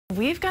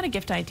We've got a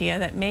gift idea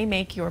that may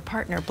make your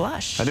partner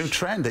blush. A new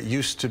trend that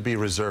used to be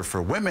reserved for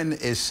women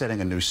is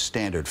setting a new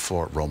standard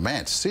for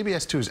romance.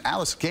 CBS 2's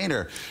Alice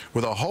Gaynor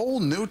with a whole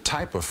new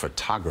type of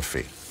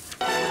photography.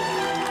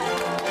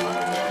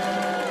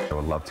 I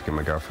would love to give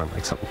my girlfriend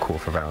like something cool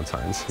for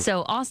Valentine's.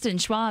 So Austin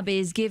Schwab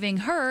is giving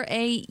her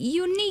a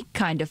unique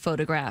kind of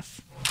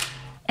photograph.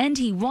 And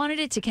he wanted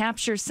it to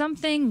capture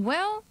something,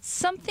 well,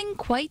 something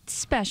quite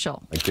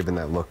special. Like giving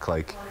that look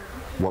like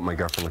what my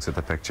girlfriend looks at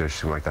the picture,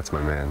 she's like, that's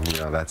my man. You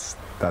know, that's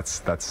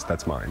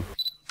mine.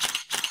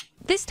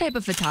 This type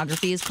of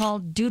photography is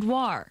called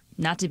Dudeoir,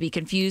 not to be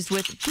confused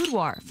with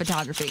boudoir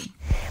photography.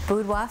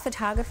 Boudoir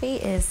photography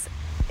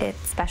it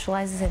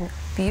specializes in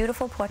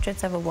beautiful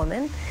portraits of a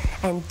woman,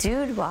 and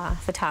Dudeoir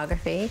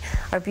photography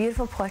are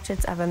beautiful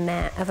portraits of a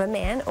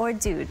man or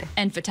dude.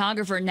 And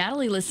photographer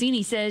Natalie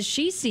Lassini says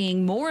she's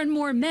seeing more and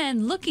more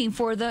men looking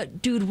for the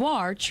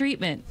Dudeoir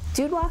treatment.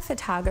 Dudeoir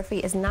photography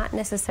is not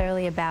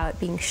necessarily about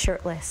being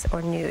shirtless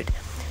or nude.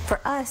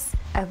 For us,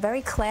 a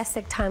very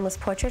classic timeless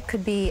portrait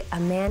could be a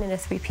man in a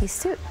three-piece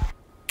suit.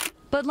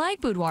 But like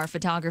boudoir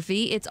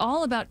photography, it's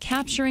all about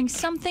capturing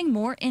something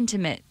more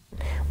intimate.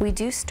 We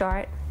do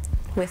start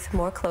with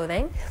more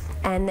clothing,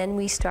 and then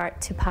we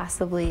start to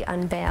possibly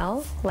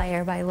unveil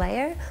layer by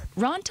layer.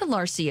 Ron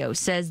Talarcio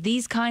says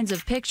these kinds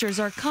of pictures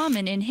are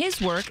common in his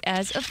work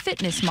as a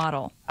fitness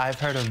model. I've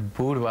heard of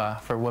boudoir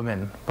for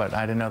women, but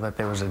I didn't know that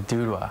there was a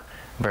Dudeoir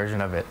version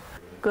of it.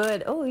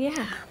 Good. Oh,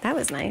 yeah, that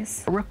was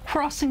nice. We're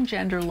crossing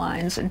gender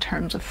lines in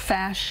terms of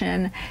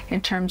fashion, in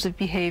terms of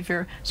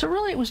behavior. So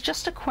really, it was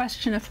just a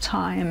question of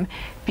time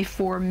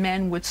before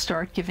men would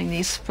start giving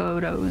these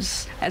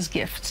photos as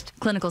gifts.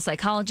 Clinical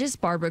psychologist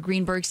Barbara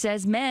Greenberg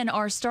says men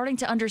are starting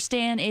to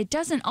understand it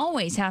doesn't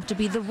always have to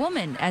be the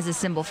woman as a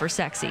symbol for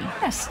sexy.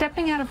 Yeah,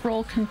 stepping out of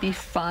role can be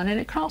fun, and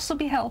it can also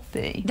be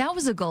healthy. That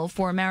was a goal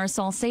for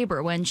Marisol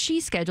Saber when she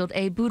scheduled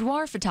a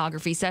boudoir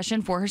photography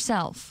session for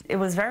herself. It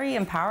was very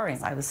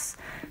empowering. I was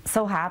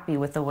so happy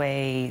with the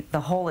way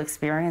the whole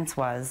experience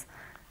was,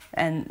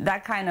 and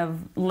that kind of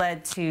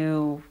led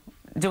to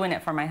doing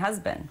it for my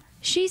husband.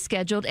 She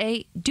scheduled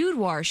a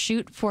Dudeoir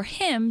shoot for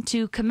him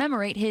to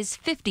commemorate his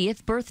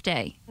 50th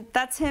birthday.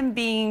 That's him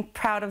being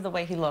proud of the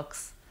way he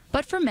looks.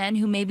 But for men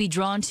who may be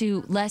drawn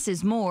to less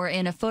is more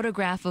in a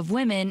photograph of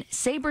women,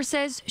 Saber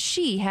says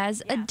she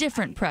has a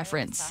different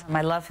preference.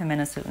 I love him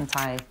in a suit and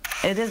tie.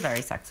 It is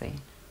very sexy.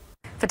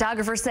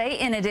 Photographers say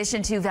in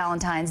addition to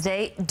Valentine's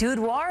Day,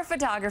 Dudeoir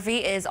photography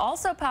is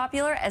also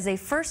popular as a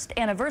first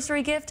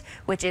anniversary gift,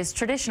 which is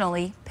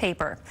traditionally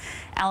paper.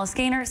 Alice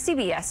Gaynor,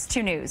 CBS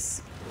 2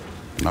 News.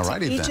 All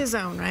righty then. Each his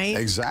own, right?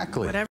 Exactly. Whatever.